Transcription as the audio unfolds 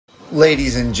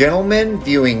Ladies and gentlemen,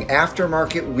 viewing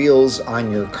aftermarket wheels on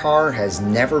your car has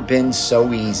never been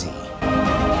so easy.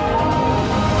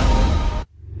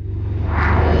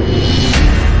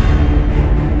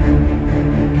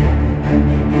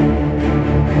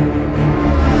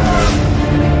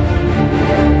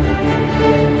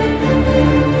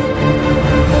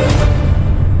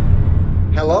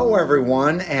 Hello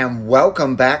everyone, and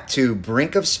welcome back to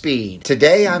Brink of Speed.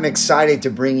 Today I'm excited to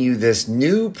bring you this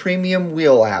new premium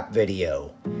wheel app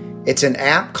video. It's an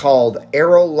app called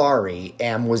AEROLARRI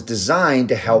and was designed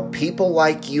to help people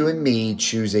like you and me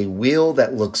choose a wheel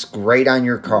that looks great on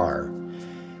your car.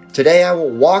 Today I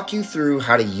will walk you through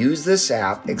how to use this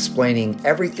app, explaining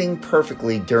everything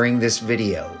perfectly during this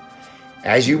video.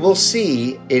 As you will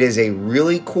see, it is a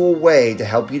really cool way to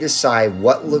help you decide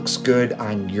what looks good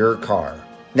on your car.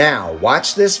 Now,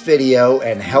 watch this video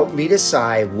and help me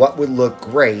decide what would look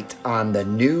great on the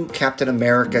new Captain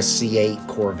America C8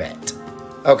 Corvette.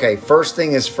 Okay, first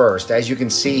thing is first. As you can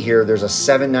see here, there's a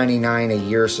 $7.99 a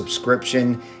year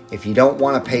subscription. If you don't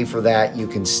want to pay for that, you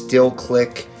can still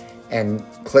click on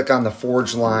the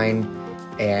Forge line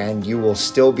and you will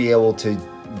still be able to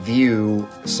view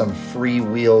some free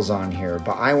wheels on here.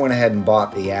 But I went ahead and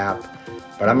bought the app.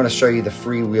 But I'm going to show you the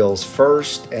free wheels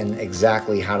first and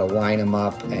exactly how to line them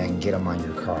up and get them on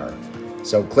your car.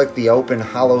 So click the open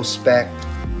HoloSpect,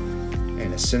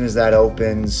 and as soon as that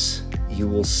opens, you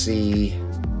will see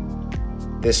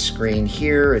this screen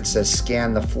here. It says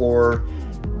scan the floor.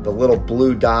 The little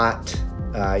blue dot,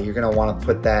 you're going to want to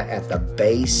put that at the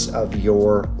base of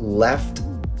your left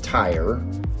tire.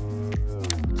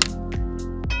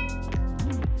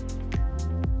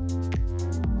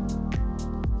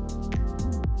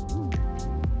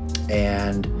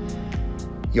 And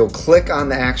you'll click on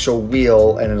the actual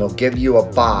wheel and it'll give you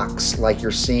a box like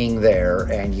you're seeing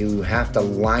there, and you have to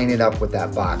line it up with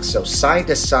that box. So side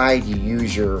to side you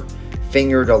use your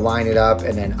finger to line it up,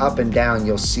 and then up and down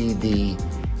you'll see the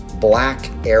black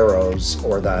arrows,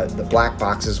 or the black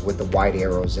boxes with the white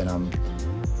arrows in them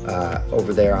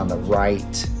over there on the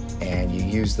right, and you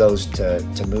use those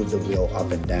to move the wheel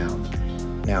up and down.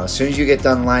 Now, as soon as you get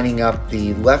done lining up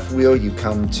the left wheel, you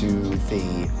come to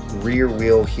the rear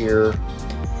wheel here.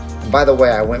 And by the way,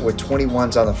 I went with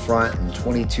 21s on the front and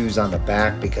 22s on the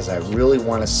back because I really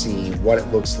want to see what it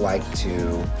looks like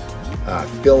to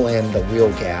fill in the wheel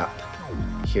gap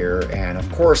here. And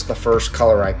of course, the first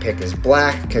color I pick is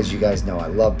black because you guys know I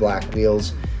love black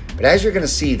wheels. But as you're going to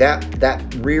see,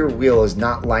 that rear wheel is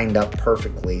not lined up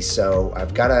perfectly, so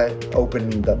I've got to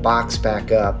open the box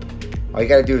back up. All you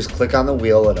got to do is click on the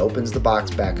wheel, it opens the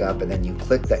box back up, and then you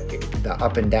click the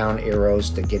up and down arrows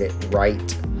to get it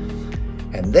right.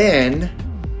 And then,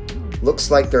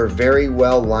 looks like they're very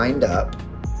well lined up.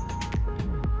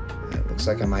 It looks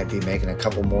like I might be making a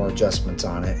couple more adjustments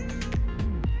on it,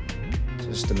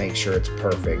 just to make sure it's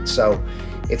perfect. So,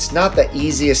 it's not the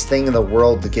easiest thing in the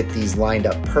world to get these lined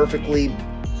up perfectly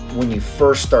when you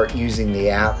first start using the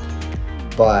app,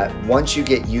 but once you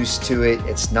get used to it,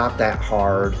 it's not that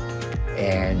hard.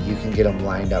 And you can get them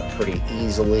lined up pretty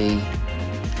easily.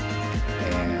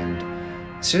 And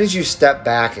as soon as you step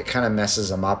back, it kind of messes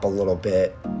them up a little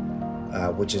bit,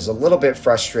 which is a little bit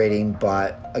frustrating.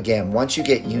 But again, once you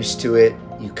get used to it,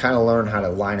 you kind of learn how to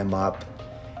line them up.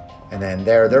 And then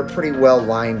they're pretty well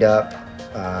lined up.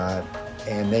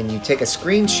 And then you take a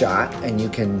screenshot and you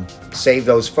can save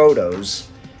those photos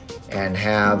and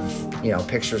have, you know,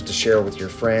 pictures to share with your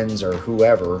friends or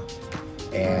whoever.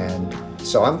 And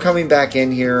so I'm coming back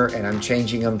in here and I'm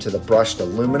changing them to the brushed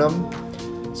aluminum.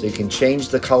 So you can change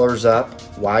the colors up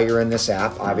while you're in this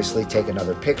app. Obviously take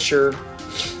another picture.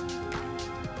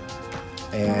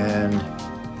 And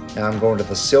now I'm going to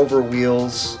the silver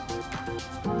wheels.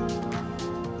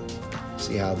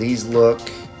 See how these look.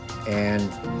 And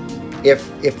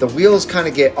if the wheels kind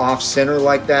of get off center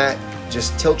like that,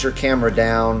 just tilt your camera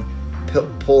down,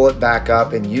 pull it back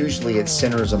up, and usually it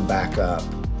centers them back up.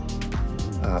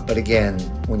 But again,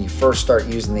 when you first start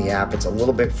using the app, it's a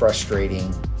little bit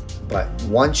frustrating. But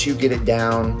once you get it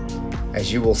down,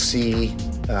 as you will see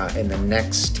in the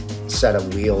next set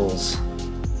of wheels,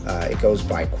 it goes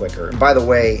by quicker. And by the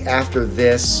way, after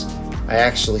this, I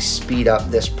actually speed up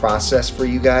this process for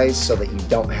you guys so that you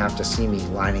don't have to see me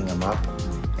lining them up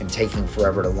and taking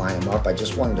forever to line them up. I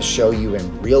just wanted to show you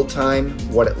in real time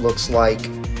what it looks like,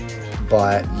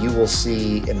 but you will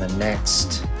see in the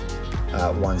next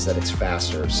ones that it's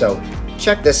faster. So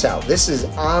check this out. This is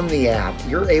on the app.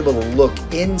 You're able to look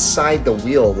inside the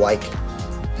wheel like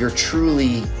you're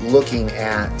truly looking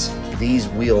at these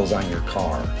wheels on your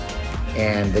car.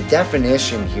 And the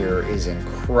definition here is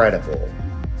incredible.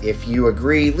 If you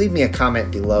agree, leave me a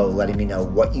comment below letting me know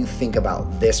what you think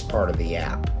about this part of the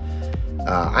app.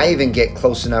 I even get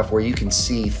close enough where you can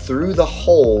see through the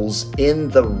holes in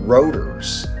the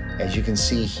rotors, as you can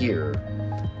see here.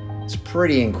 It's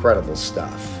pretty incredible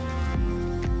stuff.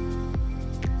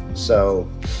 So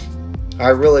I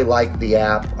really like the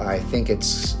app. I think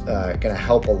it's going to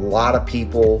help a lot of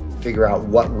people figure out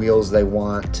what wheels they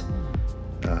want.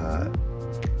 I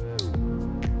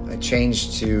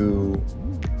changed to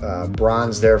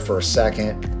bronze there for a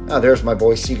second. Oh, there's my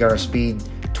boy Brinkofspeed Speed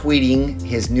tweeting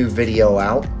his new video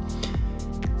out.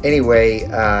 Anyway,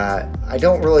 I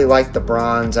don't really like the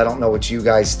bronze. I don't know what you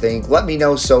guys think. Let me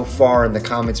know so far in the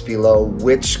comments below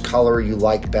which color you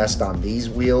like best on these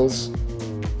wheels.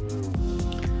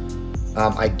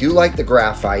 I do like the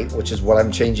graphite, which is what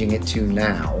I'm changing it to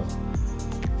now.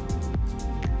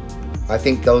 I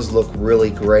think those look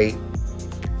really great.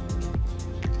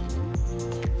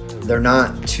 They're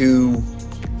not too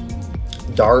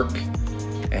dark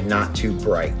and not too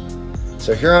bright.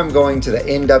 So here I'm going to the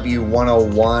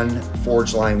NW101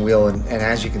 Forge Line wheel, and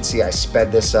as you can see, I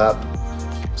sped this up,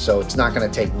 so it's not going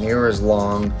to take near as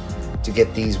long to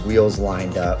get these wheels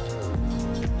lined up.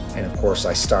 And of course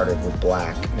I started with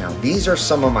black. Now these are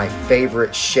some of my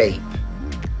favorite shape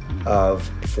of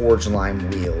Forge Line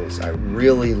wheels. I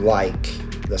really like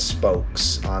the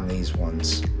spokes on these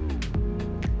ones.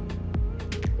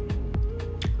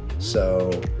 So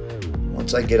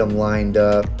once I get them lined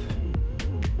up,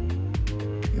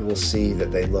 you will see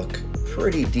that they look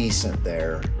pretty decent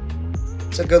there.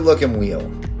 It's a good looking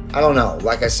wheel. I don't know,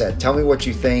 like I said, tell me what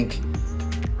you think.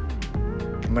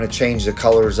 I'm going to change the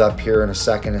colors up here in a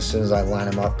second as soon as I line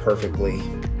them up perfectly.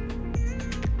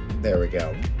 There we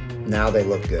go. Now they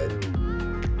look good.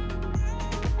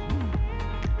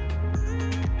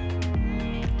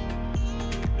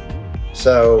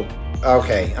 So,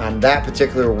 okay, on that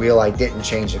particular wheel I didn't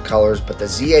change the colors, but the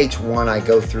ZH1 I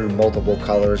go through multiple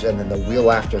colors, and then the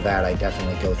wheel after that I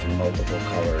definitely go through multiple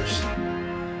colors.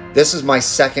 This is my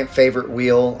second favorite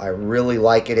wheel. I really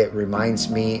like it. It reminds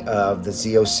me of the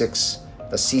Z06,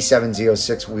 the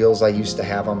C706 wheels I used to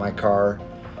have on my car,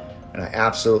 and I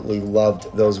absolutely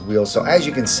loved those wheels. So as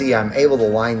you can see, I'm able to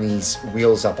line these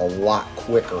wheels up a lot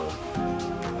quicker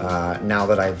now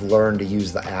that I've learned to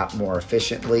use the app more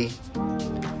efficiently.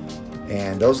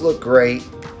 And those look great.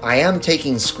 I am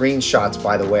taking screenshots,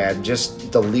 by the way. I've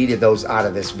just deleted those out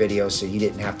of this video so you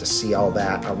didn't have to see all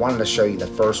that. I wanted to show you the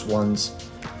first ones,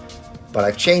 but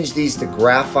I've changed these to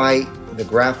graphite. The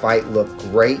graphite look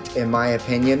great in my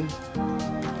opinion.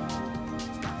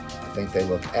 I think they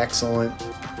look excellent.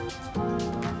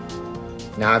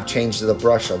 Now I've changed to the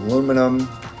brushed aluminum.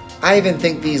 I even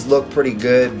think these look pretty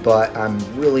good, but I'm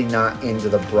really not into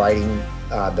the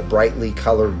brightly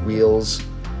colored wheels.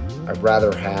 I'd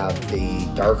rather have the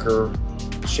darker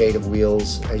shade of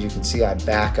wheels. As you can see, I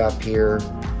back up here.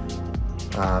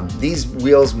 These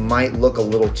wheels might look a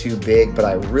little too big, but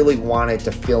I really wanted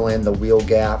to fill in the wheel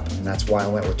gap, and that's why I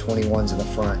went with 21s in the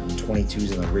front and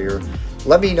 22s in the rear.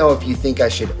 Let me know if you think I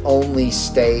should only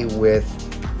stay with,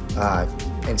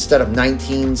 instead of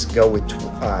 19s, go with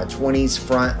 20s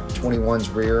front,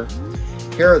 21s rear.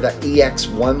 Here are the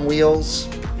EX1 wheels.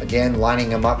 Again, lining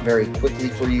them up very quickly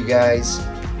for you guys.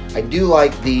 I do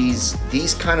like these.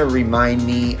 These kind of remind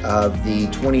me of the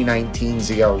 2019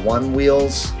 ZR1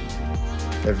 wheels.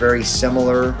 They're very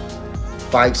similar.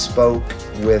 5-spoke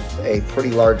with a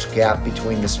pretty large gap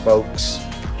between the spokes.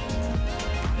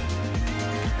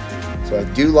 So I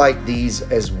do like these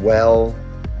as well.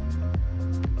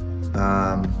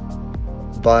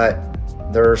 But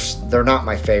they're not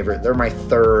my favorite. They're my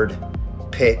third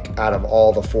pick out of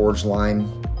all the Forge line.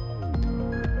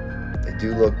 They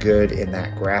do look good in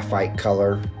that graphite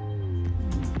color.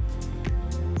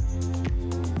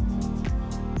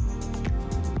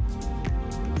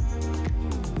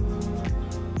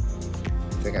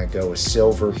 I think I go with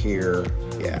silver here.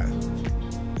 Yeah.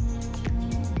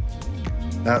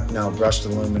 No, brushed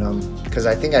aluminum, because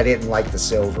I think I didn't like the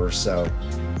silver, so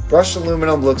brushed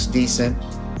aluminum looks decent.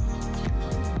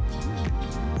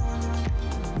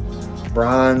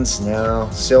 Bronze, no.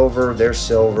 Silver, there's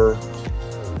silver.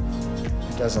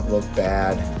 It doesn't look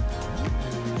bad.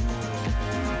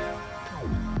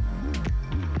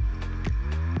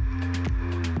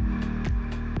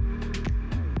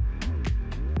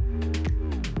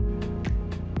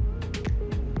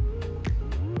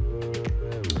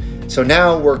 So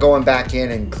now we're going back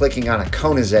in and clicking on a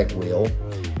Koenigsegg wheel.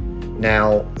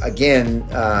 Now, again,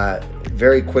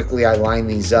 very quickly I line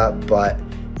these up, but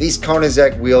these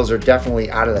Koenigsegg wheels are definitely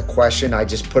out of the question. I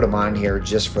just put them on here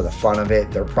just for the fun of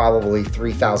it. They're probably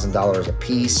 $3,000 a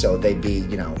piece, so they'd be,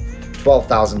 you know,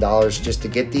 $12,000 just to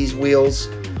get these wheels.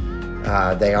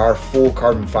 They are full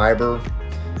carbon fiber.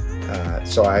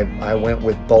 So I went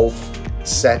with both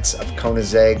sets of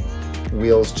Koenigsegg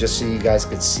wheels just so you guys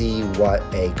could see what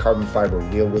a carbon fiber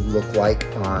wheel would look like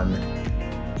on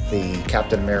the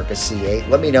Captain America C8.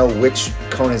 Let me know which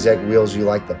Koenigsegg wheels you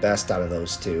like the best out of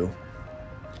those two.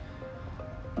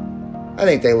 I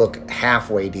think they look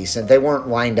halfway decent. They weren't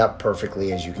lined up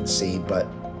perfectly, as you can see, but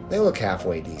they look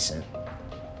halfway decent.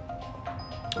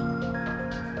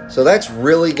 So that's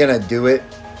really gonna do it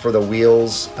for the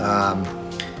wheels.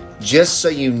 Just so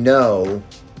you know,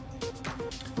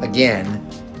 again,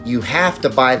 you have to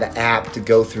buy the app to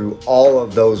go through all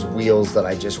of those wheels that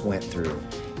I just went through.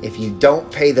 If you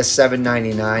don't pay the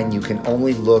 $7.99, you can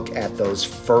only look at those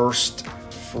first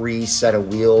free set of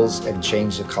wheels and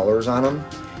change the colors on them.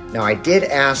 Now, I did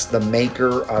ask the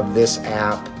maker of this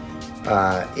app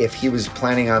if he was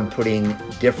planning on putting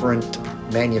different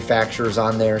manufacturers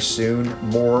on there soon,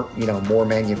 more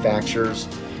manufacturers.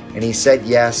 And he said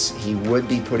yes, he would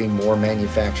be putting more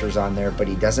manufacturers on there, but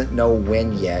he doesn't know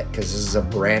when yet because this is a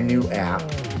brand new app.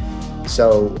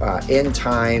 So in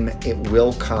time, it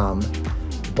will come.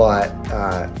 But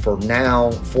for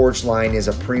now, Forge Line is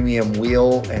a premium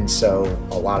wheel, and so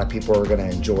a lot of people are going to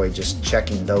enjoy just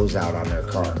checking those out on their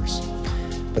cars.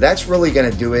 But that's really going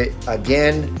to do it.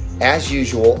 Again, as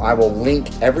usual, I will link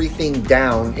everything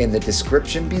down in the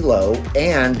description below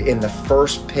and in the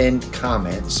first pinned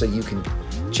comment, so you can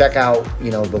check out,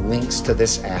 the links to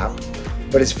this app.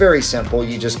 But it's very simple.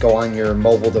 You just go on your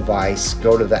mobile device,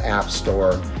 go to the App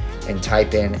Store, and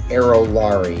type in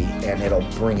AEROLARRI, and it'll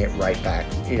bring it right back.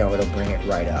 It'll bring it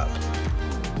right up.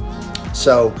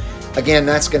 So again,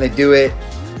 that's going to do it.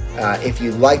 If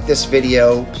you like this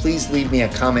video, please leave me a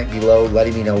comment below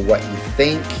letting me know what you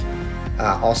think.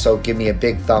 Also, give me a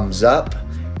big thumbs up.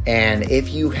 And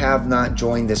if you have not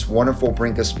joined this wonderful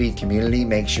Brink of Speed community,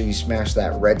 make sure you smash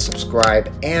that red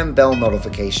subscribe and bell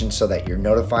notification so that you're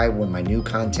notified when my new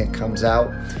content comes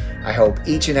out. I hope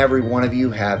each and every one of you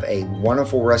have a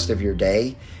wonderful rest of your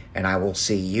day, and I will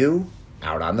see you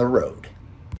out on the road.